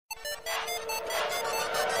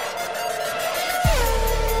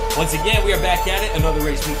Once again, we are back at it. Another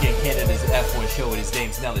race weekend, Canada's F1 show. His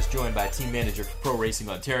name's Nellas, joined by team manager for Pro Racing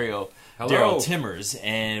Ontario, Darryl Timmers,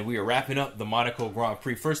 and we are wrapping up the Monaco Grand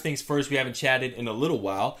Prix. First things first, we haven't chatted in a little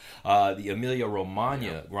while. The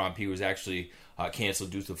Emilia-Romagna Grand Prix was actually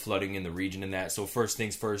canceled due to flooding in the region and that. So first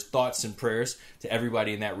things first, thoughts and prayers to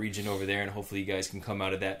everybody in that region over there, and hopefully you guys can come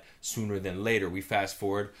out of that sooner than later. We fast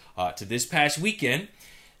forward to this past weekend.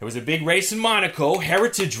 There was a big race in Monaco,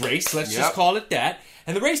 heritage race, let's just call it that.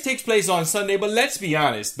 And the race takes place on Sunday, but let's be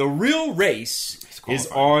honest, the real race is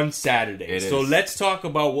on Saturday. So let's talk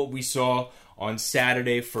about what we saw on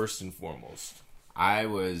Saturday first and foremost. I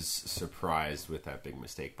was surprised with that big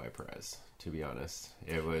mistake by Perez, to be honest.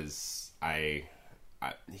 It was,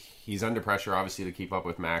 he's under pressure, obviously, to keep up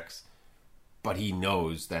with Max, but he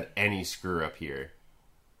knows that any screw up here,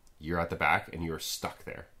 you're at the back and you're stuck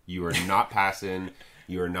there. You are not passing.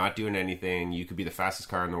 You are not doing anything. You could be the fastest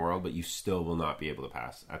car in the world, but you still will not be able to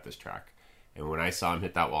pass at this track. And when I saw him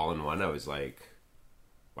hit that wall in one, I was like,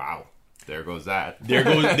 wow, there goes that. There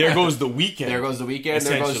goes the weekend. There goes the weekend.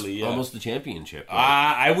 There goes almost the championship.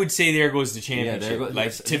 I would say there goes the championship. Yeah,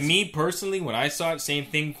 to me personally, when I saw it, same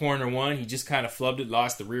thing, corner one, he just kind of flubbed it,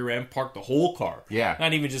 lost the rear end, parked the whole car. Yeah.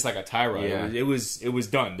 Not even just like a tie rod. Yeah. It was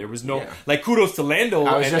done. There was no, like, kudos to Lando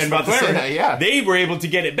and McLaren. They were able to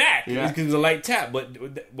get it back because it was a light tap. But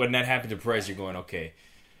when that happened to Perez, you're going, okay,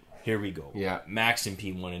 here we go. Yeah. Max in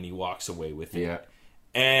P1, and he walks away with it. Yeah.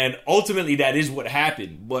 And ultimately, that is what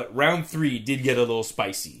happened. But round 3 did get a little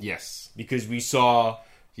spicy. Yes. Because we saw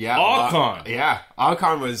Ocon.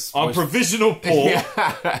 Ocon was on provisional pole.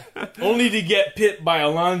 Yeah. Only to get pit by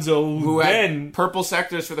Alonso, who had purple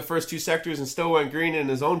sectors for the first 2 sectors and still went green in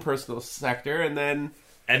his own personal sector. And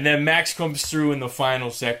then Max comes through in the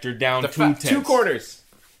final sector, down 2/10. 2 corners.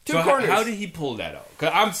 How did he pull that out?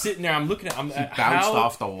 Because I'm sitting there, I'm looking at... He bounced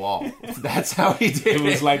off the wall. That's how he did it. It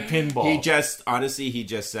was like pinball. He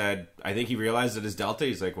just said, I think he realized that his delta,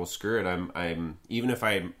 he's like, well, screw it. I'm even if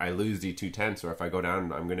I lose the 2/10 or if I go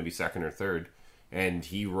down, I'm going to be second or third. And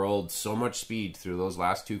he rolled so much speed through those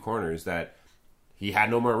last 2 corners that he had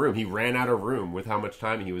no more room. He ran out of room with how much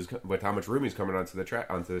room he's coming onto the track,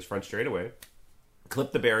 onto this front straightaway.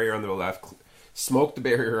 Clipped the barrier on the left, smoked the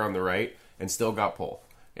barrier on the right, and still got pole.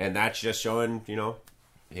 And that's just showing, he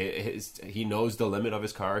knows the limit of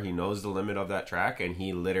his car. He knows the limit of that track, and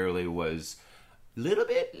he literally was a little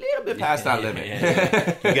bit past that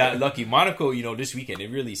limit. He got lucky. Monaco, this weekend,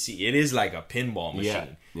 it is like a pinball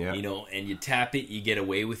machine. Yeah. And you tap it, you get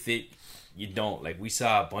away with it. You don't. Like, we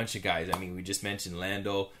saw a bunch of guys. I mean, we just mentioned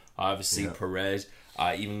Lando, obviously Perez.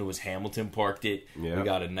 Even Lewis Hamilton parked it. Yeah. We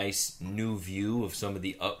got a nice new view of some of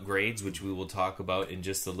the upgrades, which we will talk about in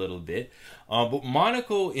just a little bit. But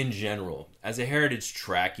Monaco in general, as a heritage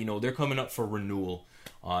track, they're coming up for renewal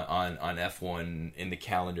on F1 in the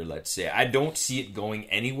calendar, let's say. I don't see it going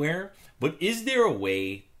anywhere, but is there a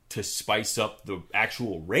way to spice up the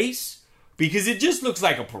actual race? Because it just looks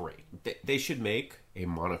like a parade. They should make a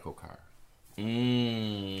Monaco car.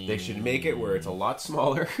 They should make it where it's a lot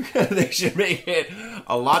smaller. They should make it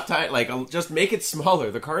a lot tight. Just make it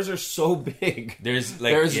smaller. The cars are so big. There's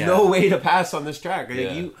no way to pass on this track.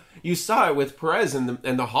 You saw it with Perez and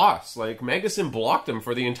the Haas. Magnussen blocked him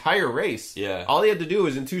for the entire race. Yeah. All he had to do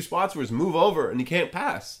was in 2 spots was move over, and he can't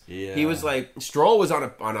pass. Yeah. He was Stroll was on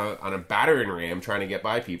a battering ram trying to get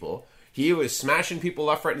by people. He was smashing people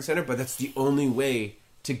left, right, and center. But that's the only way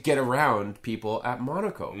to get around people at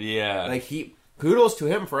Monaco. Yeah. Kudos to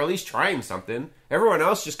him for at least trying something. Everyone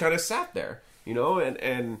else just kind of sat there,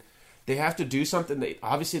 and they have to do something. They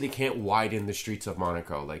can't widen the streets of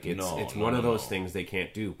Monaco. It's one of those things they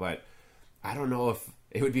can't do, but I don't know if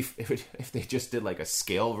if they just did a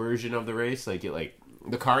scale version of the race,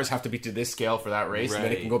 the cars have to be to this scale for that race, and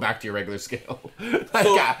then it can go back to your regular scale.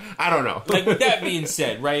 I don't know. With that being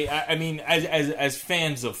said, right? I mean, as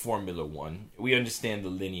fans of Formula One, we understand the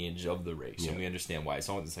lineage of the race, and we understand why it's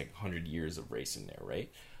 100 years of racing there,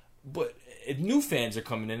 right? But new fans are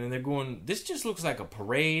coming in and they're going, "This just looks like a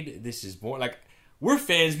parade. This is more like." We're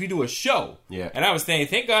fans. We do a show, and I was saying,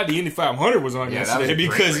 thank God the Indy 500 was on yesterday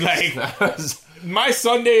because my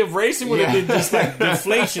Sunday of racing would have been just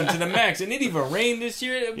deflation to the max. And it even rained this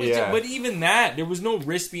year. But even that, there was no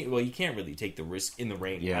risk. Well, you can't really take the risk in the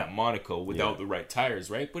rain at Monaco without the right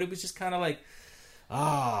tires, right? But it was just kind of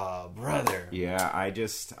brother. Yeah, I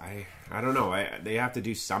don't know. They have to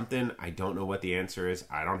do something. I don't know what the answer is.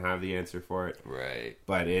 I don't have the answer for it. Right.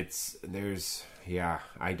 But I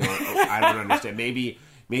don't understand. Maybe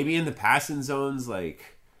in the passing zones,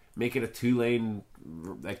 make it a 2-lane,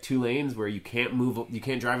 2 lanes where you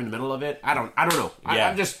can't drive in the middle of it. I don't know. Yeah.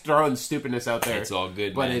 I'm just throwing stupidness out there. It's all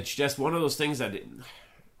good, but man. It's just one of those things that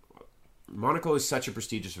Monaco is such a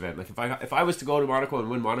prestigious event. Like if I was to go to Monaco and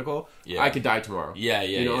win Monaco, I could die tomorrow. Yeah,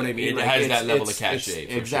 you know what I mean. It has that level of cachet.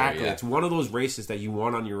 Exactly. Sure, It's one of those races that you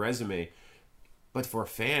want on your resume, but for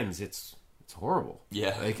fans, it's horrible.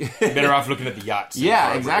 Yeah, like better off looking at the yachts.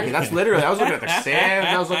 Yeah, exactly. That's literally. I was looking at the sand.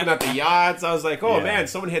 I was looking at the yachts. I was like, oh man,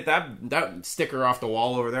 someone hit that sticker off the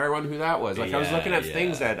wall over there. I wonder who that was. Like I was looking at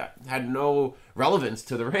things that had no relevance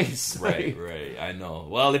to the race. Right. I know.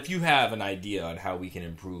 Well, if you have an idea on how we can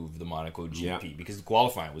improve the Monaco GP, because the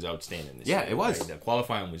qualifying was outstanding this year. Yeah, it was. Right? The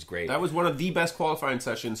qualifying was great. That was one of the best qualifying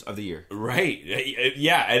sessions of the year. Right.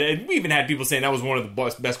 Yeah, and we even had people saying that was one of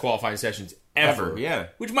the best qualifying sessions ever. Yeah.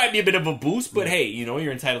 Which might be a bit of a boost, but hey, you know,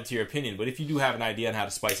 you're entitled to your opinion. But if you do have an idea on how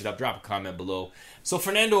to spice it up, drop a comment below. So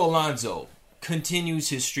Fernando Alonso continues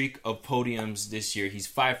his streak of podiums this year. He's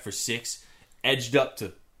 5 for 6, edged up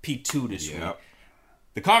to P2 this week.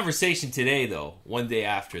 The conversation today, though, one day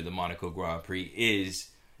after the Monaco Grand Prix, is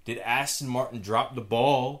did Aston Martin drop the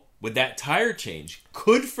ball with that tire change?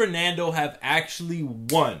 Could Fernando have actually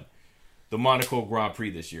won the Monaco Grand Prix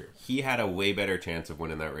this year? He had a way better chance of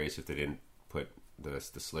winning that race if they didn't put the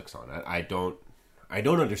slicks on. I don't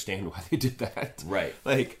understand why they did that. Right.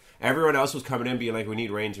 Like, everyone else was coming in being like, we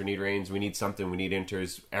need rains, we need something, we need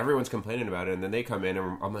inters. Everyone's complaining about it, and then they come in,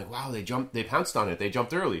 and I'm like, wow, they pounced on it. They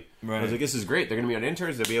jumped early. Right. I was like, this is great. They're going to be on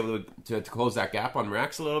inters. They'll be able to close that gap on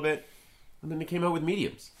Max a little bit. And then they came out with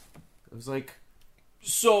mediums. I was like,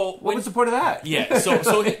 so what was the point of that? Yeah,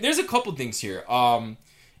 so there's a couple things here.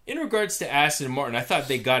 In regards to Aston Martin, I thought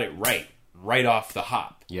they got it right off the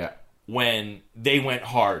hop. Yeah. When they went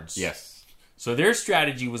hards. Yes. So their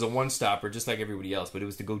strategy was a one-stopper, just like everybody else, but it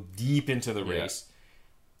was to go deep into the race.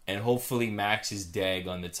 And hopefully Max's dag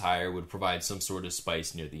on the tire would provide some sort of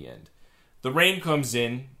spice near the end. The rain comes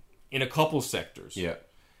in a couple sectors. Yeah.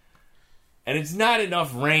 And it's not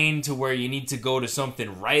enough rain to where you need to go to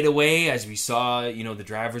something right away. As we saw, you know, the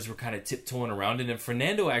drivers were kind of tiptoeing around it. And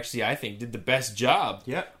Fernando actually, I think, did the best job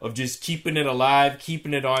of just keeping it alive,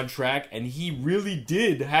 keeping it on track. And he really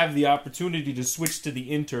did have the opportunity to switch to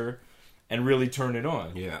the inter and really turn it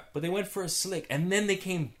on. Yeah. But they went for a slick. And then they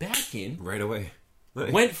came back in. Right away.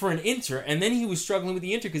 Went for an inter. And then he was struggling with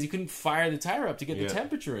the inter because he couldn't fire the tire up to get the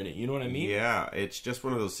temperature in it. You know what I mean? Yeah. It's just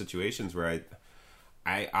one of those situations where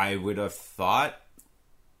I would have thought,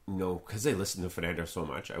 you know, because they listened to Fernando so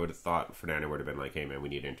much, I would have thought Fernando would have been like, hey, man, we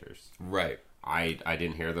need inters. Right. I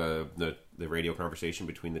didn't hear the radio conversation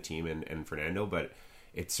between the team and Fernando, but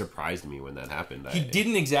it surprised me when that happened. He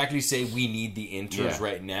didn't exactly say we need the inters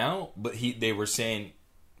right now, but they were saying,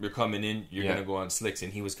 you're coming in, you're going to go on slicks.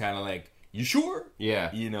 And he was kind of like, you sure? Yeah.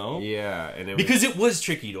 You know? Yeah. And because it was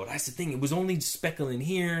tricky, though. That's the thing. It was only speckling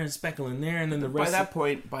here and speckling there, and then the rest. By that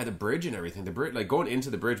point, by the bridge and everything, the bridge, like going into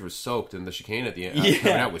the bridge was soaked, and the chicane at the end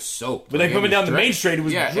coming out was soaked. But then coming down the main straight, it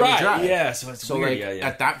was dry. It was dry. Yeah, so it's weird. Like,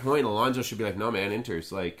 at that point, Alonso should be like, no, man,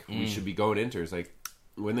 inters. Like, we should be going inters. Like,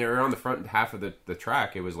 when they were on the front half of the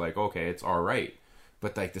track, it was like, okay, it's all right.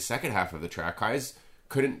 But, like, the second half of the track, guys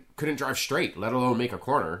couldn't drive straight, let alone make a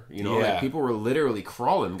corner. You know, like people were literally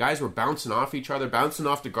crawling. Guys were bouncing off each other, bouncing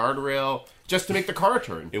off the guardrail just to make the car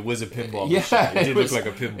turn. It was a pinball machine. It did look like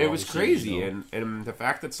a pinball machine. It was crazy, you know? and the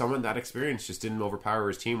fact that someone that experienced just didn't overpower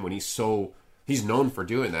his team when he's known for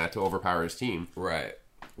doing that to overpower his team. Right.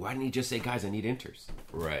 Why didn't he just say, guys, I need inters?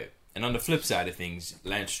 Right. And on the flip side of things,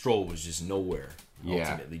 Lance Stroll was just nowhere.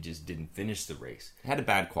 Ultimately, just didn't finish the race. Had a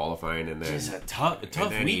bad qualifying, and then just a tough and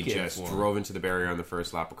then weekend. He just drove into the barrier on the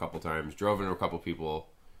first lap a couple times, drove into a couple people,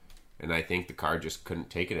 and I think the car just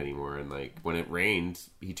couldn't take it anymore. And like when it rained,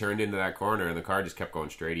 he turned into that corner, and the car just kept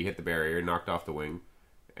going straight. He hit the barrier, knocked off the wing,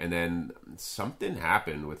 and then something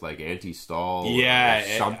happened with like anti-stall.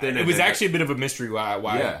 Yeah, something. It was actually a bit of a mystery why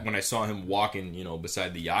when I saw him walking, you know,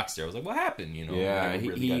 beside the yachts there, I was like, what happened? You know, yeah, he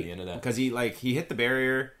really got the end of that because he hit the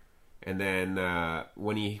barrier. And then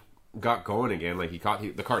when he got going again, like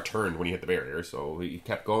the car turned when he hit the barrier, so he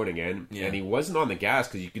kept going again. Yeah. And he wasn't on the gas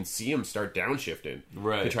because you can see him start downshifting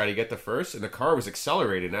to try to get the first, and the car was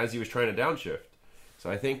accelerating as he was trying to downshift. So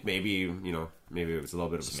I think maybe it was a little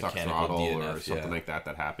bit of a stuck throttle DNF, or something like that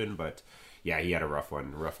happened, but. Yeah, he had a rough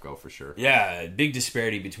go for sure. Yeah, big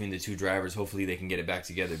disparity between the two drivers. Hopefully they can get it back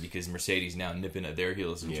together because Mercedes now nipping at their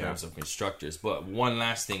heels in terms of constructors. But one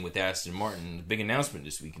last thing with Aston Martin, big announcement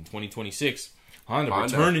this week in 2026. Honda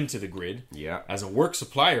returning to the grid as a work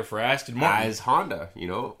supplier for Aston Martin. As Honda, you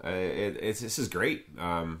know, this is great.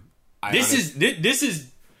 This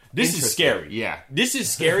is scary. Yeah. This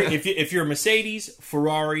is scary. if you're Mercedes,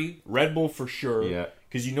 Ferrari, Red Bull for sure,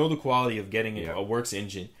 because you know the quality of getting a works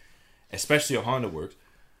engine, especially a Honda Works.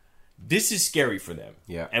 this is scary for them.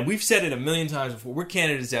 Yeah. And we've said it a million times before. We're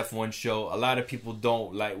Canada's F1 show. A lot of people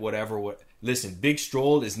don't like whatever. Listen, Big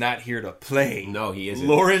Stroll is not here to play. No, he isn't.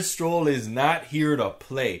 Lawrence Stroll is not here to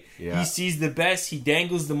play. Yeah. He sees the best. He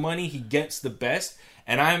dangles the money. He gets the best.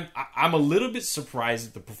 And I'm a little bit surprised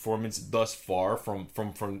at the performance thus far from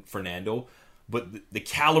Fernando. But the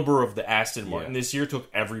caliber of the Aston Martin this year took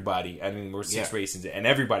everybody. I mean, we're 6 races, and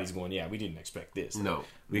everybody's going, we didn't expect this. No.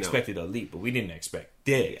 We expected a leap, but we didn't expect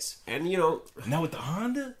this. And, now with the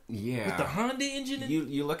Honda? Yeah. With the Honda engine?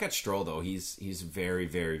 You look at Stroll, though. He's very,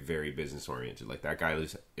 very, very business-oriented. Like, that guy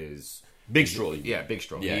is... Big Stroll. Yeah, Big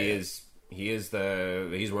Stroll. Yeah, he's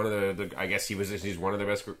one of the I guess he's one of the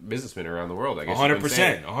best businessmen around the world. I guess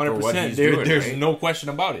 100%. 100%. There's no question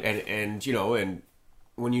about it. And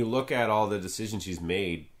when you look at all the decisions he's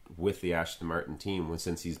made with the Aston Martin team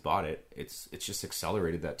since he's bought it, it's just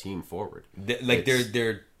accelerated that team forward.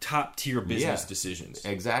 They're top tier business decisions.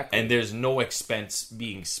 Exactly. And there's no expense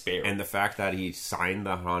being spared. And the fact that he signed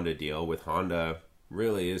the Honda deal with Honda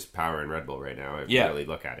really is powering Red Bull right now. If you really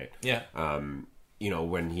look at it. Yeah.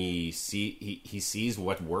 When he sees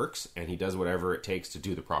what works and he does whatever it takes to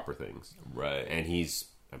do the proper things. Right. And he's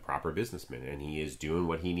a proper businessman and he is doing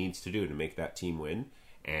what he needs to do to make that team win.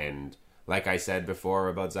 And like I said before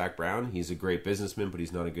about Zach Brown, he's a great businessman, but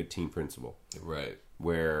he's not a good team principal. Right.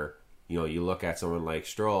 Where, you look at someone like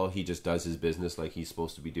Stroll, he just does his business like he's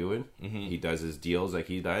supposed to be doing. Mm-hmm. He does his deals like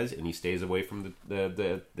he does, and he stays away from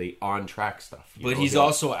the on-track stuff. But he's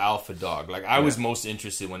also alpha dog. Like, I was most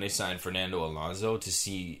interested when they signed Fernando Alonso to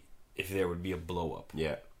see if there would be a blow-up.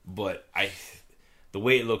 Yeah. But the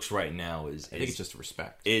way it looks right now I think it's just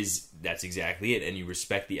respect. That's exactly it. And you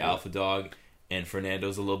respect the alpha dog. And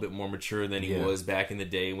Fernando's a little bit more mature than he was back in the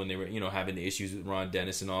day when they were, having the issues with Ron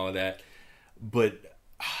Dennis and all of that. But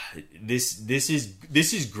this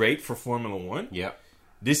is great for Formula One. Yep.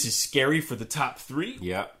 This is scary for the top 3.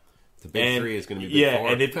 Yep. The big 3 is going to be big 4.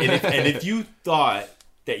 And if you thought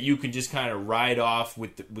that you could just kind of ride off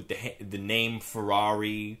with the name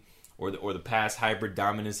Ferrari or the past hybrid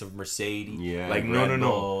dominance of Mercedes,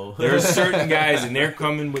 no. There are certain guys and they're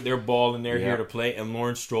coming with their ball and they're here to play. And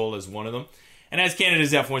Lawrence Stroll is one of them. And as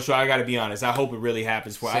Canada's F1 show, I got to be honest. I hope it really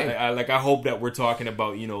happens. I hope that we're talking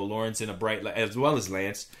about Lawrence in a bright light, as well as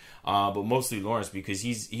Lance, but mostly Lawrence because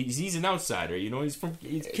he's an outsider. He's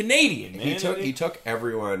Canadian, man. He took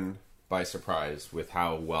everyone by surprise with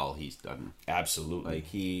how well he's done. Absolutely. Like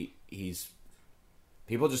he's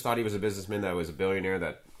people just thought he was a businessman that was a billionaire.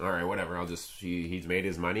 That all right, whatever. He's made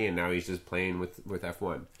his money and now he's just playing with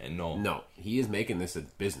F1. And no, he is making this a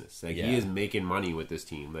business. Like he is making money with this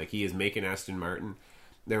team. Like he is making Aston Martin.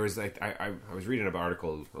 There was I was reading an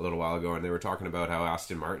article a little while ago and they were talking about how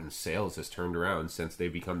Aston Martin's sales has turned around since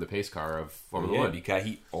they've become the pace car of Formula One because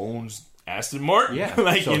he owns Aston Martin. Yeah,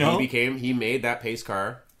 he made that pace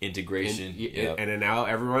car. Integration, and then now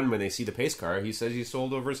everyone, when they see the pace car, he says he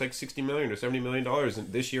sold over $60 million or $70 million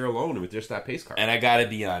this year alone with just that pace car. And I gotta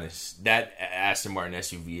be honest, that Aston Martin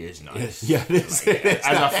SUV is nice. Yeah, it is.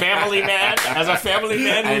 As a family man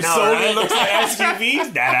who solely looks at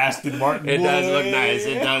SUVs, that Aston Martin, does look nice.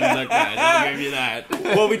 It does look nice. I'll give you that.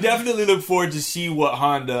 Well, we definitely look forward to see what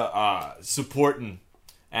Honda supporting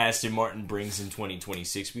Aston Martin brings in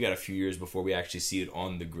 2026. We got a few years before we actually see it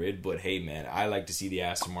on the grid, but hey man, I like to see the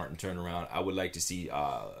Aston Martin turn around. I would like to see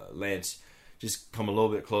Lance just come a little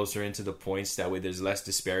bit closer into the points. That way there's less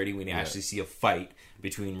disparity when you actually see a fight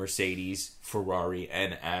between Mercedes, Ferrari,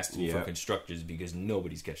 and Aston for constructors because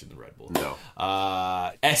nobody's catching the Red Bull. No.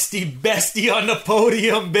 Esty Bestie on the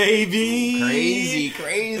podium, baby.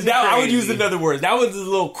 Crazy. I would use another word. That was a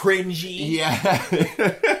little cringy. Yeah.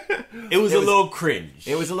 It was a little cringe.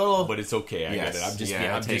 It was a little... But it's okay. I get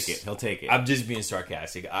it. He'll take it. I'm just being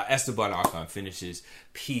sarcastic. Esteban Ocon finishes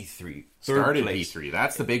P3. Started P3.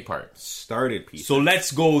 That's the big part. Started P3. So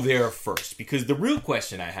let's go there first. Because the real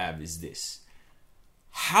question I have is this.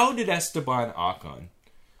 How did Esteban Ocon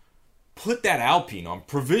put that Alpine on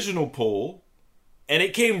provisional pole and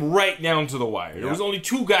it came right down to the wire? There was only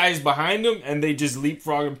 2 guys behind him and they just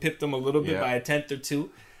leapfrogged and pipped him a little bit by a tenth or 2.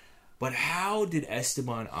 But how did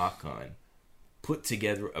Esteban Ocon put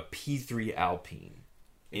together a P3 Alpine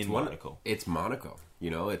in Monaco? It's Monaco.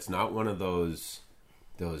 It's not one of those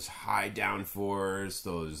high downforce,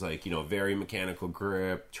 those very mechanical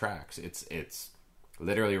grip tracks. It's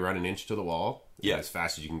literally run an inch to the wall as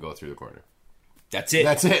fast as you can go through the corner. That's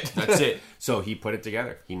it. So he put it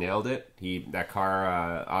together. He nailed it. That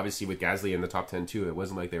car, obviously with Gasly in the top 10 too, it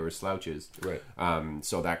wasn't like they were slouches. Right.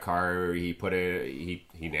 So that car, he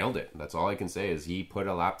nailed it. That's all I can say is he put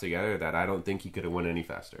a lap together that I don't think he could have won any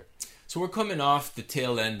faster. So we're coming off the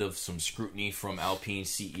tail end of some scrutiny from Alpine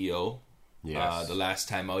CEO. Yes. The last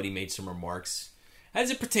time out, he made some remarks.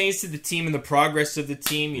 As it pertains to the team and the progress of the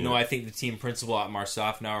team, you know, I think the team principal at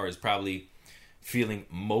Safnauer is probably feeling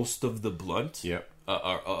most of the blunt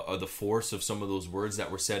or the force of some of those words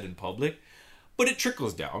that were said in public. But it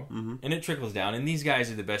trickles down, and it trickles down. And these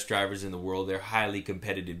guys are the best drivers in the world. They're highly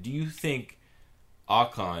competitive. Do you think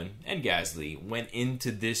Ocon and Gasly went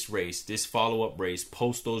into this race, this follow-up race,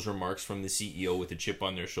 post those remarks from the CEO with a chip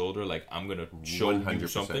on their shoulder, like, I'm going to show you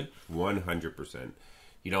something? 100%.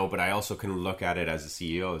 You know, but I also can look at it as a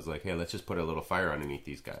CEO as like, hey, let's just put a little fire underneath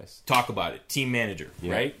these guys. Talk about it. Team manager,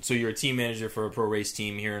 right? So you're a team manager for a pro race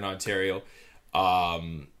team here in Ontario.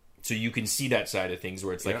 So you can see that side of things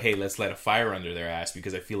where it's like, hey, let's light a fire under their ass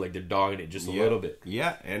because I feel like they're dogging it just a little bit.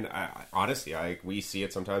 Yeah, and honestly, we see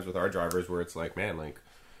it sometimes with our drivers where it's like, man, like,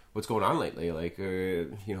 what's going on lately? Like,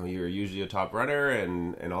 you know, you're usually a top runner,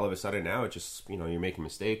 and all of a sudden now it just, you know, you're making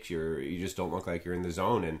mistakes. You just don't look like you're in the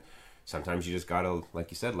zone, and sometimes you just gotta,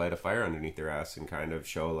 like you said, light a fire underneath their ass and kind of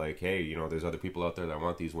show like, hey, you know, there's other people out there that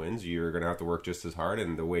want these wins. You're gonna have to work just as hard,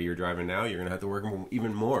 and the way you're driving now, you're gonna have to work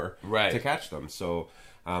even more to catch them. So.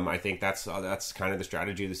 I think that's kind of the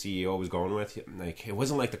strategy the CEO was going with. Like, it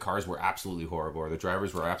wasn't like the cars were absolutely horrible or the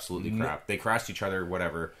drivers were absolutely crap. They crashed each other,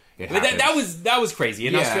 whatever. That was crazy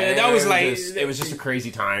in Australia. That was like it was just a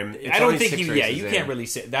crazy time. I don't think you can't really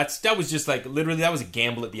say that was just like literally that was a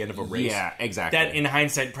gamble at the end of a race. Yeah, exactly. That in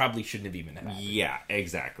hindsight probably shouldn't have even happened. Yeah,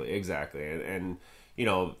 exactly. And you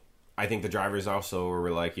know, I think the drivers also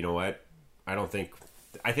were like, you know what?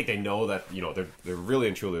 I think they know that, you know, they're really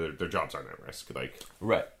and truly their jobs aren't at risk. Like,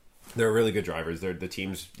 right, they're really good drivers. The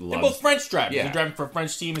teams love. They're both French drivers. They're driving for a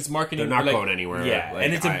French team. It's marketing. They're not going anywhere. Yeah, like,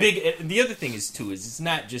 and it's a big. The other thing is too is it's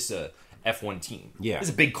not just a F1 team. Yeah, it's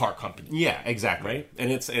a big car company. Yeah, exactly. Right,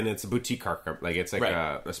 and it's a boutique car company. Like, it's like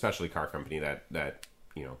a specialty car company that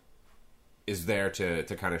you know is there to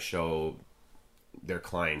kind of show their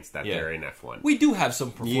clients that they're in F1. We do have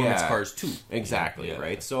some performance cars too. Exactly,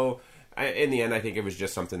 right? So in the end, I think it was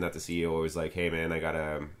just something that the CEO was like, hey man,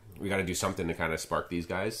 we gotta do something to kind of spark these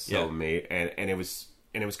guys. So and it was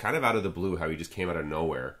kind of out of the blue how he just came out of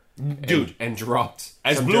nowhere. Dude, and dropped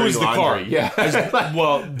as blue as the car. Yeah.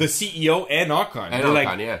 Well, the CEO and Ocon. And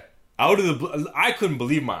Ocon, out of the blue. I couldn't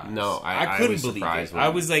believe my eyes. No, I couldn't believe it. I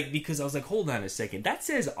was like, because I was like, hold on a second. That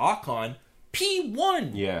says Ocon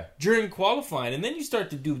P1 during qualifying. And then you start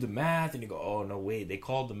to do the math and you go, oh, no, wait. They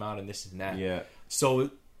called them out and this and that. Yeah.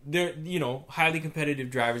 So they're, you know, highly competitive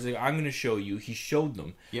drivers. Like, I'm going to show you. He showed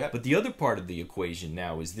them. Yeah. But the other part of the equation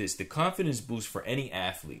now is this. The confidence boost for any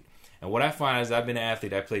athlete. And what I find is I've been an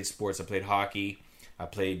athlete. I played sports. I played hockey. I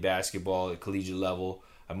played basketball at collegiate level.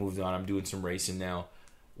 I moved on. I'm doing some racing now.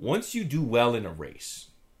 Once you do well in a race,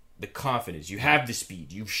 the confidence, you have the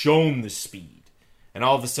speed. You've shown the speed. And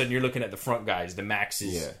all of a sudden you're looking at the front guys, the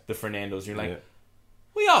Maxes, the Fernandos. And you're like,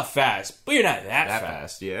 we all fast, but you're not that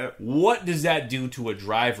fast. Yeah. What does that do to a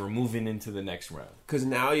driver moving into the next round? Because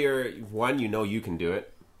now you know you can do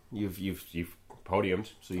it. You've podiumed,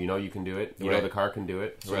 so you know you can do it. You know the car can do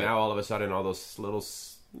it. So now all of a sudden, all those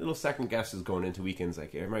little second guesses going into weekends,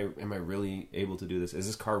 like, am I really able to do this? Is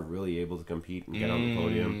this car really able to compete and get on the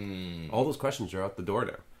podium? All those questions are out the door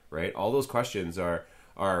now, right? All those questions are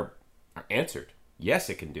answered.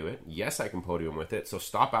 Yes, it can do it. Yes, I can podium with it. So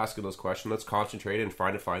stop asking those questions. Let's concentrate and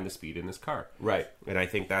try to find the speed in this car. Right. And I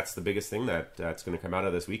think that's the biggest thing that's going to come out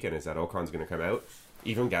of this weekend is that Ocon's going to come out.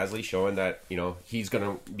 Even Gasly showing that, you know, he's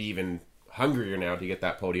going to be even hungrier now to get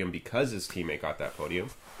that podium because his teammate got that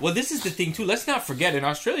podium. Well, this is the thing too. Let's not forget in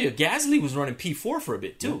Australia, Gasly was running P4 for a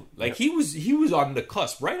bit too. Like he was on the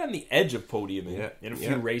cusp, right on the edge of podium in a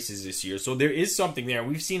few races this year. So there is something there.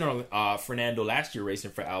 We've seen Fernando last year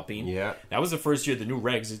racing for Alpine. Yeah, that was the first year of the new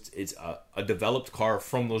regs. It's a developed car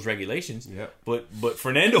from those regulations. Yeah, but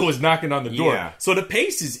Fernando was knocking on the door. Yeah. So the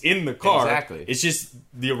pace is in the car. Exactly. It's just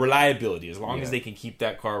the reliability. As long as they can keep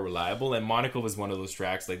that car reliable. And Monaco was one of those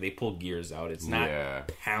tracks like they pull gears out. It's not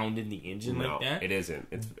pounding the engine like that. It isn't.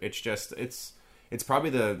 It's just it's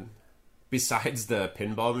probably besides the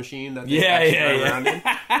pinball machine that they around in,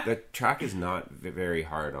 the track is not very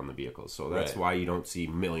hard on the vehicles, so that's why you don't see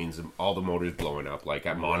millions of all the motors blowing up like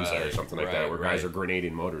at Monza or something like that, where guys are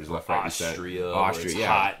grenading motors left, right, and center. Austria, it's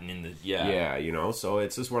hot and in the you know. So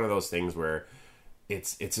it's just one of those things where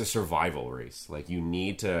it's a survival race. Like you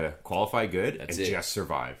need to qualify good just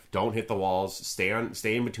survive. Don't hit the walls. Stay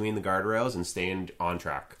in between the guardrails and stay on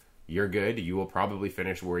track. You're good. You will probably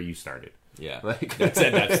finish where you started. Yeah, Like,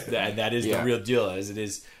 that is the real deal, as it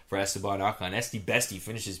is for Esteban Ocon. Esty Bestie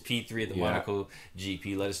finishes P3 at the Monaco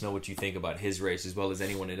GP. Let us know what you think about his race as well as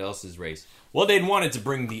anyone else's race. Well, they'd wanted to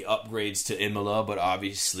bring the upgrades to Imola, but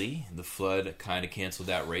obviously the flood kind of canceled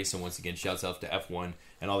that race. And once again, shouts out to F1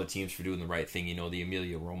 and all the teams for doing the right thing. You know, the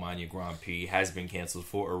Emilia-Romagna Grand Prix has been canceled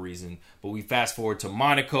for a reason. But we fast forward to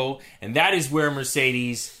Monaco, and that is where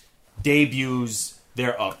Mercedes debuts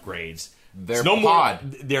their upgrades. Their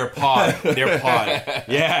pod. Their pod.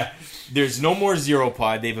 Yeah. There's no more zero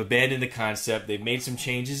pod. They've abandoned the concept. They've made some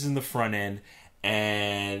changes in the front end,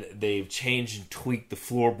 and they've changed and tweaked the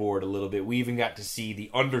floorboard a little bit. We even got to see the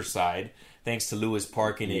underside, thanks to Lewis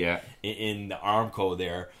parking it in the Armco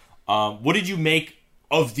there. What did you make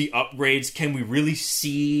of the upgrades? Can we really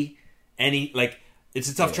see any, like, it's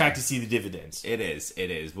a tough track to see the dividends. It is.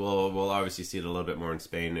 We'll obviously see it a little bit more in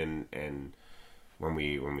Spain and when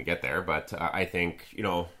we get there, but I think, you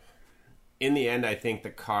know, in the end, I think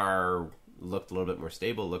the car looked a little bit more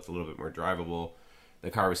stable, looked a little bit more drivable.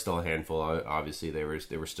 The car was still a handful. Obviously, they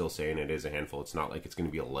were still saying it is a handful. It's not like it's going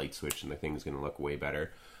to be a light switch and the thing's going to look way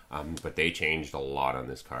better. But they changed a lot on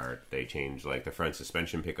this car. They changed like the front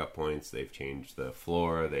suspension pickup points. They've changed the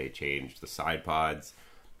floor. They changed the side pods,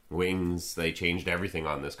 wings. They changed everything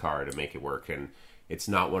on this car to make it work. And it's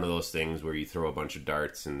not one of those things where you throw a bunch of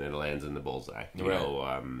darts and it lands in the bullseye. You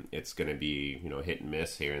know, it's going to be, you know, hit and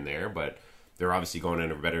miss here and there, but they're obviously going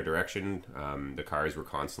in a better direction. The cars were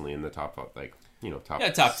constantly in the top, like, you know, top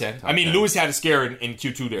 10. Top 10. Lewis had a scare in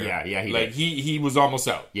Q2 there. Yeah, he was almost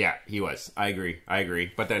out. Yeah, he was. I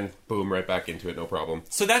agree. But then, boom, right back into it, no problem.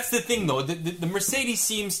 So that's the thing, though. The Mercedes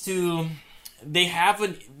seems to... They have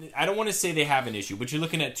I don't want to say they have an issue, but you're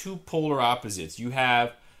looking at two polar opposites. You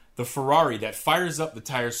have the Ferrari that fires up the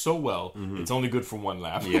tires so well, it's only good for one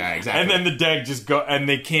lap. Yeah, exactly. And then the DEG just go, and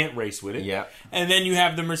they can't race with it. Yeah. And then you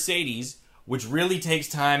have the Mercedes, which really takes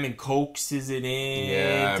time and coaxes it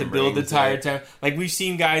in to build the tire time. Like, we've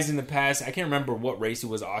seen guys in the past, I can't remember what race it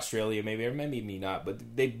was, Australia maybe, or maybe not,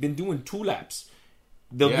 but they've been doing 2 laps.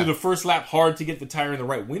 They'll do the first lap hard to get the tire in the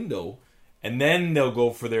right window, and then they'll go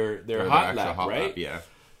for their hot lap, right? Yeah.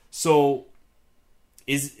 So,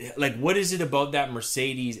 what is it about that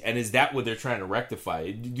Mercedes, and is that what they're trying to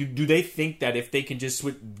rectify? Do they think that if they can just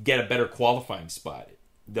get a better qualifying spot,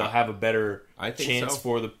 they'll have a better chance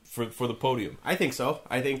for the podium? I think so.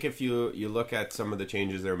 I think if you look at some of the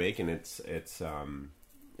changes they're making, it's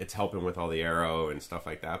helping with all the aero and stuff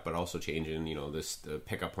like that, but also changing, you know, the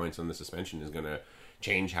pickup points on the suspension is going to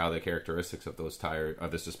change how the characteristics of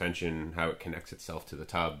the suspension, how it connects itself to the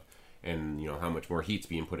tub, and, you know, how much more heat's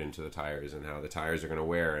being put into the tires and how the tires are going to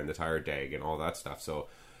wear and the tire deg and all that stuff. So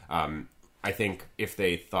I think if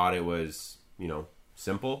they thought it was, you know,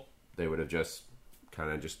 simple, they would have just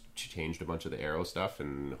changed a bunch of the aero stuff,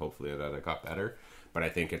 and hopefully that it got better. But I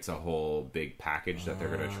think it's a whole big package that they're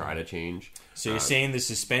going to try to change. So you're saying the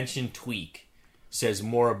suspension tweak says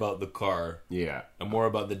more about the car, and more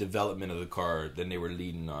about the development of the car than they were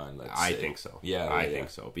leading on. I think so. I think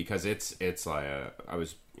so, because it's like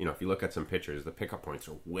if you look at some pictures, the pickup points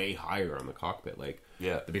are way higher on the cockpit.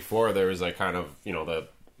 Before there was like kind of, you know,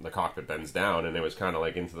 the cockpit bends down and it was kind of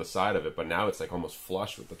like into the side of it, but now it's like almost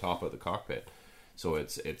flush with the top of the cockpit. So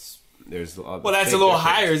it's there's a that's a little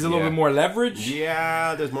higher. There's a little bit more leverage.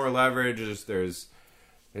 Yeah, there's more leverage. There's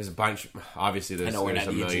a bunch. Obviously, there's a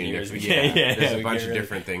million. There's a bunch of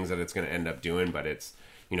different things that it's going to end up doing, but it's,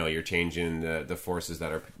 you know, you're changing the forces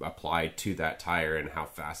that are applied to that tire and how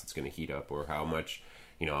fast it's going to heat up, or how much,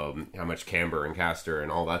 you know, how much camber and caster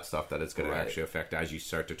and all that stuff that it's going to actually affect as you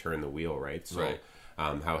start to turn the wheel, right? So.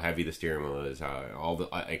 How heavy the steering wheel is,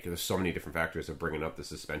 there's so many different factors of bringing up the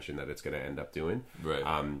suspension that it's going to end up doing.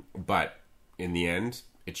 Right. But in the end,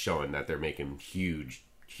 it's showing that they're making huge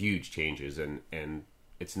changes, and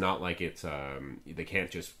it's not like it's they can't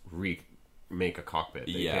just remake a cockpit.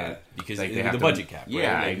 Because they have the budget cap. Right?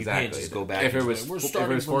 Yeah, exactly. You can't just go back. If it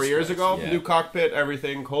was 4 years ago, new cockpit,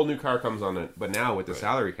 everything, whole new car comes on it. But now with the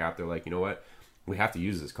salary cap, they're like, you know what, we have to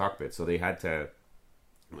use this cockpit, so they had to.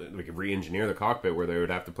 We could re-engineer the cockpit where they would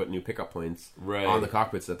have to put new pickup points on the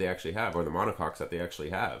cockpits that they actually have, or the monocoques that they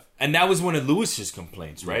actually have. And that was one of Lewis's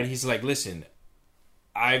complaints, right? He's like, listen,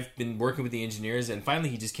 I've been working with the engineers, and finally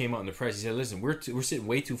he just came out in the press. He said, listen, we're sitting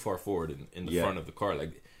way too far forward in the front of the car.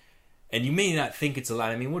 Like, and you may not think it's a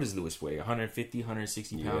lot. I mean, what does Lewis weigh? 150,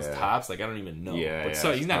 160 pounds tops? Like, I don't even know. But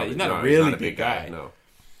so he's not a really big guy. No.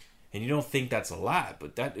 And you don't think that's a lot,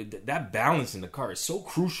 but that balance in the car is so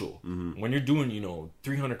crucial when you're doing, you know,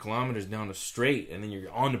 300 kilometers down the straight, and then you're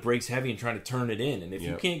on the brakes heavy and trying to turn it in. And if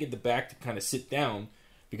you can't get the back to kind of sit down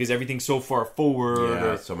because everything's so far forward,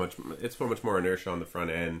 it's so much more inertia on the front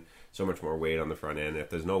end, so much more weight on the front end. If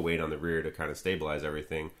there's no weight on the rear to kind of stabilize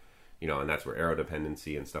everything, and that's where aero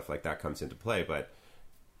dependency and stuff like that comes into play. But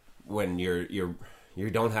when you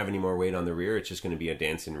don't have any more weight on the rear, it's just going to be a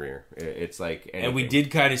dancing rear. It's like anything. And we did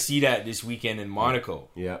kind of see that this weekend in Monaco.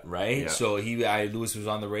 Yeah. Right? Yeah. So Lewis was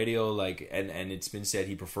on the radio, and it's been said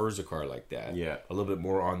he prefers a car like that. Yeah. A little bit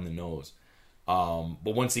more on the nose.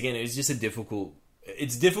 But once again, it's just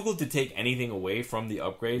it's difficult to take anything away from the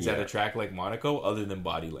upgrades at a track like Monaco other than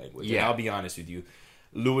body language. Yeah. And I'll be honest with you.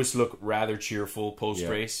 Lewis looked rather cheerful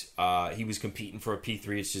post-race. Yeah. He was competing for a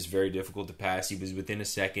P3. It's just very difficult to pass. He was within a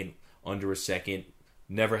second, under a second.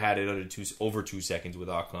 Never had it over 2 seconds with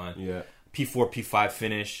Ocon. Yeah. P4, P5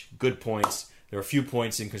 finish. Good points. There are a few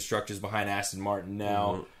points in constructors behind Aston Martin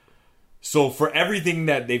now. Mm-hmm. So for everything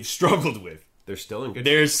that they've struggled with, they're still in good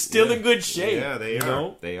in good shape. Yeah, they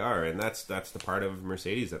are. They are. And that's the part of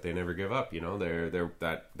Mercedes that they never give up.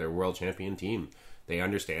 They're world champion team. They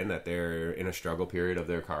understand that they're in a struggle period of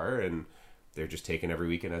their car, and they're just taking every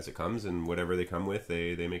weekend as it comes, and whatever they come with,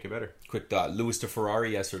 they make it better. Quick thought. Lewis to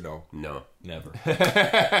Ferrari, yes or no? No. Never.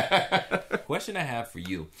 Question I have for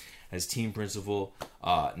you, as team principal,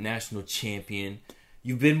 national champion,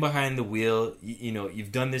 you've been behind the wheel,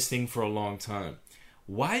 you've done this thing for a long time.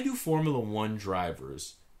 Why do Formula One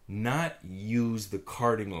drivers not use the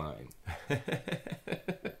karting line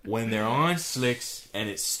when they're on slicks and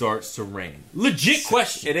it starts to rain? Legit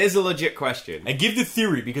question. It is a legit question. And give the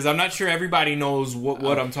theory, because I'm not sure everybody knows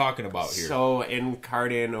what I'm talking about here. So in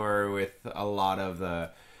karting, or with a lot of the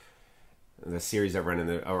series that run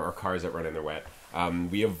or cars that run in the wet,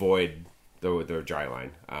 we avoid the dry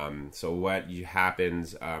line. So what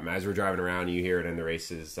happens as we're driving around, you hear it in the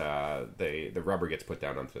races, the rubber gets put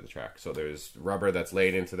down onto the track. So there's rubber that's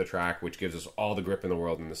laid into the track, which gives us all the grip in the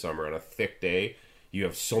world in the summer. On a thick day, you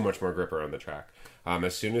have so much more grip around the track.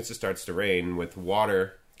 As soon as it starts to rain, with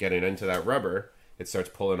water getting into that rubber, it starts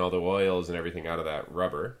pulling all the oils and everything out of that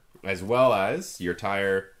rubber, as well as your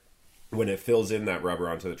tire. When it fills in that rubber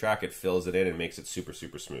onto the track, it fills it in and makes it super,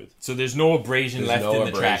 super smooth. So there's no abrasion left in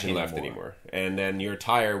the track anymore. And then your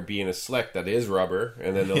tire being a slick that is rubber,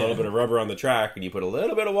 and then a little bit of rubber on the track, and you put a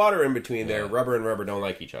little bit of water in between there. Rubber and rubber don't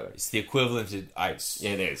like each other. It's the equivalent to ice.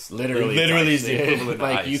 It is. Literally is the equivalent to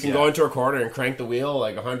ice. Like, you can go into a corner and crank the wheel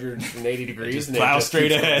like 180 degrees. And plow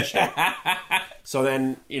straight ahead. So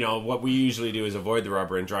then, what we usually do is avoid the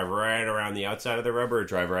rubber and drive right around the outside of the rubber, or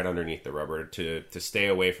drive right underneath the rubber to stay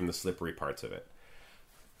away from the slippery parts of it.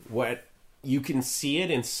 What you can see it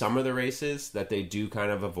in some of the races that they do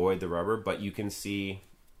kind of avoid the rubber, but you can see,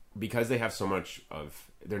 because they have so much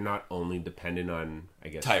they're not only dependent on, I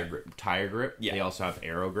guess, tire grip. Yeah. They also have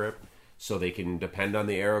aero grip, so they can depend on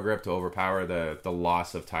the aero grip to overpower the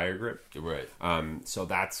loss of tire grip. Right. So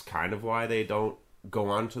that's kind of why they don't go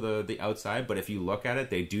on to the outside. But if you look at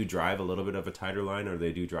it, they do drive a little bit of a tighter line, or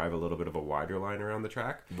they do drive a little bit of a wider line around the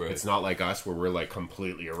track. Right. It's not like us where we're like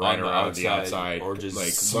completely right around the outside, or just like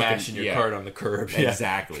smashing your cart on the curb.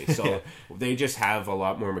 Exactly. So they just have a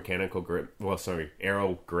lot more mechanical grip. Well, sorry,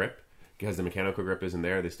 aero grip. Because the mechanical grip isn't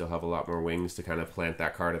there, they still have a lot more wings to kind of plant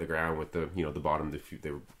that car to the ground with the the bottom the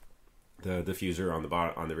diffuser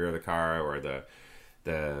on the rear of the car, or the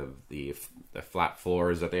flat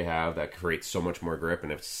floors that they have that create so much more grip,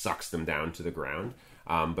 and it sucks them down to the ground.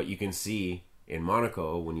 But you can see in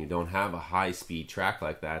Monaco, when you don't have a high-speed track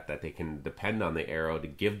like that they can depend on the aero to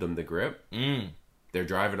give them the grip. They're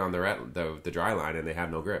driving on the dry line, and they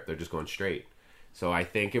have no grip. They're just going straight. So I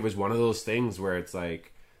think it was one of those things where it's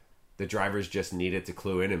like the drivers just needed to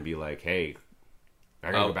clue in and be like, hey,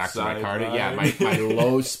 I gotta go back to my car. My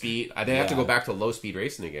low speed. They have to go back to low speed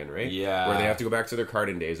racing again, right? Yeah. Where they have to go back to their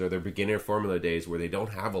karting days or their beginner formula days, where they don't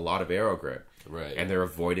have a lot of aero grip, right? And they're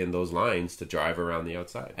avoiding those lines to drive around the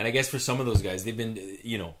outside. And I guess for some of those guys, they've been,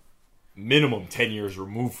 minimum 10 years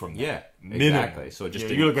removed from that. Yeah, minimum. Exactly. So just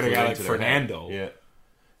you look at a guy like Fernando. Yeah.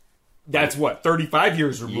 That's 35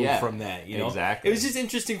 years removed from that. Exactly. It was just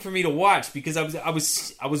interesting for me to watch, because I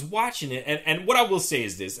was watching it, and what I will say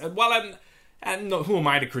is this: while I don't know, who am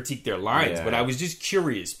I to critique their lines, but I was just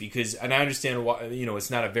curious because, and I understand why, it's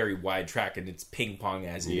not a very wide track and it's ping pong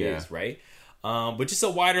as it is, right? But just a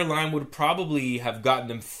wider line would probably have gotten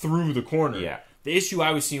them through the corner. Yeah. The issue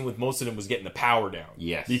I was seeing with most of them was getting the power down.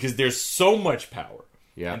 Yes. Because there's so much power.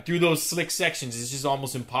 Yeah. And through those slick sections, it's just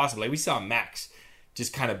almost impossible. Like we saw Max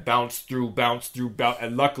just kind of bounce through,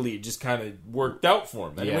 and luckily it just kind of worked out for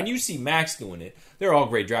him. And when you see Max doing it, they're all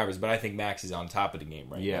great drivers, but I think Max is on top of the game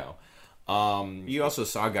right now. You also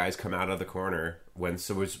saw guys come out of the corner once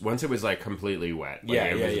it was like completely wet.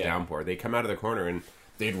 It was a downpour. They come out of the corner and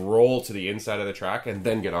they'd roll to the inside of the track and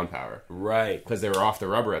then get on power. Right. Because they were off the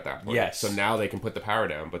rubber at that point. Yes. So now they can put the power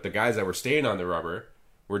down. But the guys that were staying on the rubber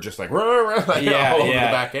were just like, all over the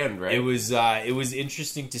back end, right? It was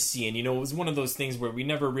interesting to see. And, it was one of those things where we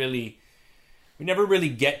never really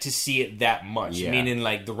get to see it that much. Yeah. Meaning,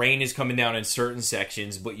 like, the rain is coming down in certain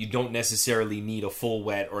sections, but you don't necessarily need a full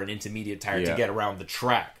wet or an intermediate tire to get around the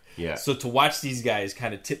track. Yeah. So to watch these guys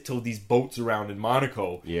kind of tiptoe these boats around in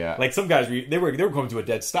Monaco, like some guys, they were coming to a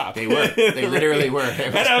dead stop. They were. They literally were.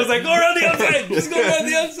 And I was like, go around the outside. Just go around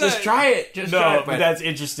the outside. Just try it. But that's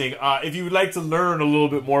interesting. If you would like to learn a little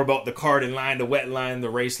bit more about the karting line, the wet line, the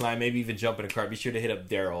race line, maybe even jump in a kart, be sure to hit up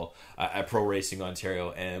Darryl at Pro Racing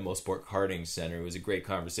Ontario and Mosport Karting Center. It was a great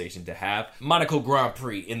conversation to have. Monaco Grand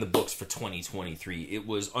Prix in the books for 2023. It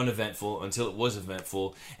was uneventful until it was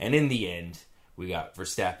eventful. And in the end, we got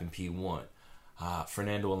Verstappen P1.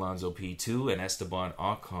 Fernando Alonso P2 and Esteban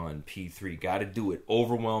Ocon P3. Got to do it.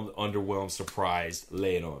 Overwhelmed, underwhelmed, surprised.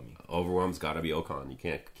 Lay it on me. Overwhelmed's got to be Ocon. You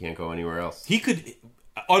can't go anywhere else. He could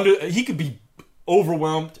be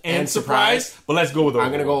overwhelmed and surprised, but let's go with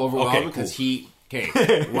overwhelmed. I'm going to go overwhelmed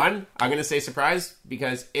because one, I'm going to say surprised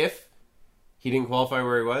because if he didn't qualify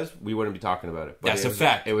where he was, we wouldn't be talking about it. But that's a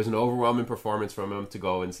fact. It was an overwhelming performance from him to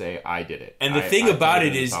go and say, I did it. And the thing about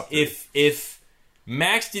it is, if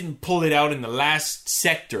Max didn't pull it out in the last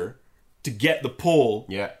sector to get the pole,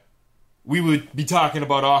 we would be talking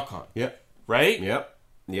about Ocon. Yep. Right?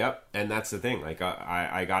 Yep. And that's the thing. Like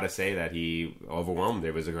I gotta say that he overwhelmed.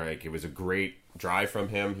 It was a great drive from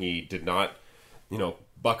him. He did not,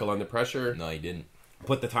 buckle under pressure. No, he didn't.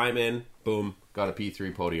 Put the time in. Boom. Got a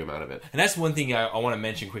P3 podium out of it. And that's one thing I want to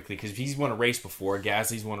mention quickly because he's won a race before.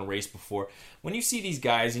 Gasly's won a race before. When you see these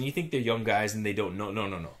guys and you think they're young guys and they don't know,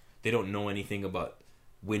 no. They don't know anything about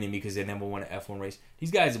winning because they never won an F1 race.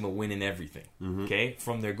 These guys have been winning everything, okay?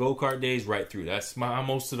 From their go-kart days right through. That's how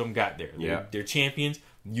most of them got there. They're champions.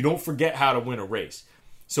 You don't forget how to win a race.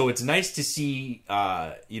 So it's nice to see,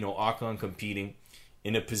 Ocon competing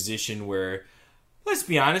in a position where, let's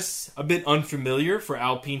be honest, a bit unfamiliar for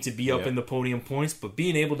Alpine to be up in the podium points, but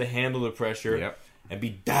being able to handle the pressure and be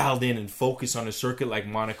dialed in and focus on a circuit like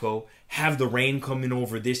Monaco, have the rain coming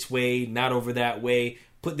over this way, not over that way,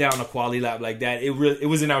 put down a quality lap like that. It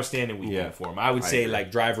was an outstanding weekend for him. I would say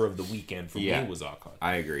like driver of the weekend for me was Ocon.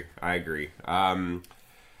 I agree.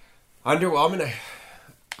 Underwhelming.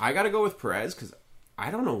 I got to go with Perez because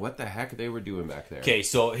I don't know what the heck they were doing back there. Okay,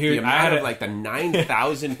 so here the amount of the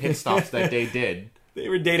 9,000 pit stops that they did. They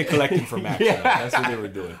were data collecting for Max. That's what they were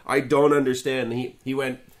doing. I don't understand. He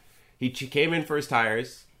came in for his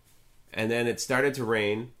tires, and then it started to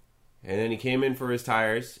rain, and then he came in for his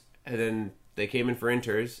tires, and then they came in for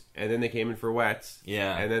inters, and then they came in for wets.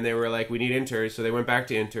 Yeah. And then they were like, we need inters, so they went back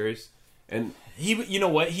to inters. And you know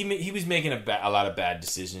what? He was making a lot of bad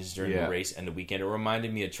decisions during the race and the weekend. It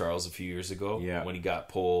reminded me of Charles a few years ago when he got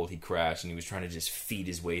pulled, he crashed, and he was trying to just feed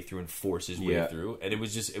his way through and force his way through. And it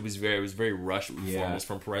was very rushed performance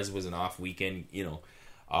from Perez. It was an off weekend.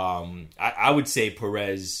 I would say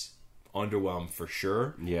Perez underwhelmed for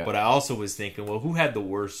sure. Yeah. But I also was thinking, well, who had the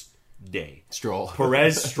worst day? Stroll.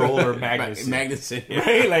 Perez, Stroll, or Magnussen? Magnussen.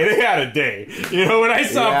 Right? Like, they had a day. When I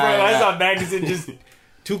saw I saw Magnussen just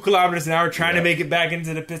 2 kilometers an hour trying to make it back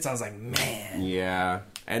into the pits, I was like, man. Yeah.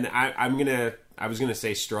 And I was gonna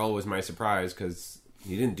say Stroll was my surprise because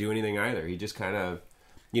he didn't do anything either. He just kind of,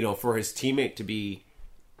 for his teammate to be,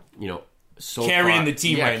 so carrying the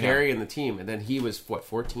team right now. Carrying the team. And then he was,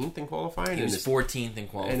 14th in qualifying? He was 14th in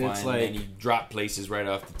qualifying. And it's like, and he dropped places right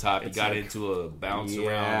off the top. He got into a bounce around.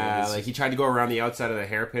 Yeah, he tried to go around the outside of the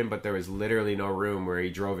hairpin, but there was literally no room where he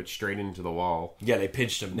drove it straight into the wall. Yeah, they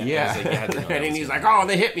pinched him down. Yeah. And he's like, oh,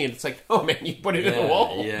 they hit me. And it's like, oh, man, you put it in the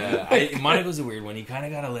wall. Yeah. Monaco's a weird one. You kind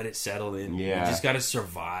of got to let it settle in. Yeah. You just got to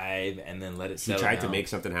survive and then let it settle He tried down. to make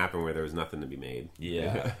something happen where there was nothing to be made.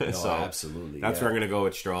 Yeah. No, so absolutely. That's where I'm going to go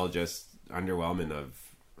with Stroll. Just underwhelming of,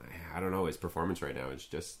 I don't know, his performance right now. It's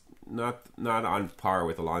just not on par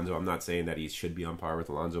with Alonso. I'm not saying that he should be on par with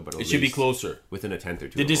Alonso, but it should be closer. Within a tenth or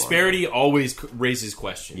two. The disparity always raises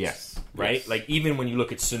questions. Yes. Right? Yes. Like, even when you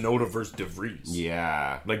look at Tsunoda versus De Vries.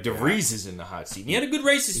 Yeah. Like, De Vries is in the hot seat. And he had a good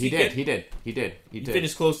race this weekend. He did. He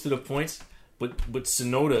finished close to the points. But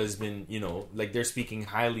Tsunoda has been, they're speaking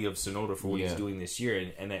highly of Tsunoda for what he's doing this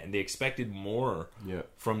year, and they expected more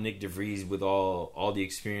from Nick De Vries with all the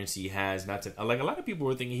experience he has. Not to, like, a lot of people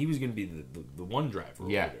were thinking he was going to be the one driver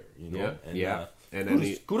over there. And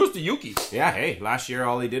then kudos to Yuki. Yeah, hey, last year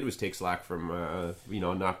all he did was take slack from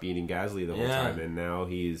not beating Gasly the whole time, and now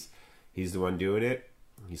he's the one doing it.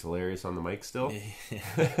 He's hilarious on the mic still.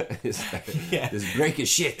 Yeah. This break is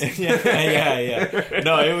shit. yeah.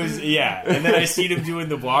 No, it was, And then I seen him doing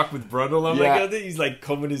the walk with Brundle. I'm like, oh, he's like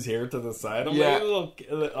combing his hair to the side. I'm like,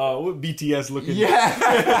 what BTS looking.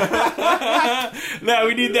 Yeah. No,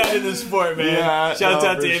 we need that in the sport, man. Yeah, Shouts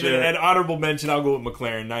out to him. sure. And honorable mention, I'll go with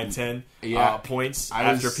McLaren, 9-10 points.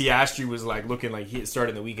 After Piastri was like looking like he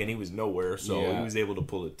started the weekend, he was nowhere, so he was able to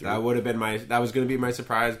pull it through. That would have been that was going to be my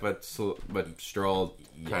surprise, but Stroll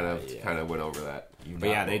kind of went over that.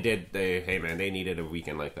 But they needed a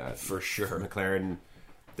weekend like that for sure. McLaren,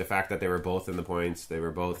 the fact that they were both in the points, they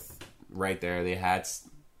were both right there. They had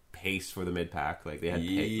pace for the mid pack. Like they had.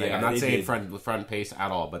 I'm not saying front pace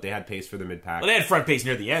at all, but they had pace for the mid pack. Well, they had front pace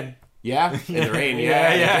near the end. Yeah, in the rain.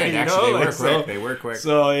 They were quick.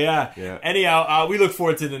 So Anyhow, we look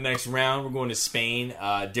forward to the next round. We're going to Spain.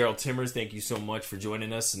 Darryl Timmers, thank you so much for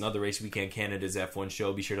joining us. Another Race Weekend Canada's F1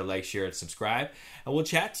 show. Be sure to like, share, and subscribe, and we'll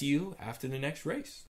chat to you after the next race.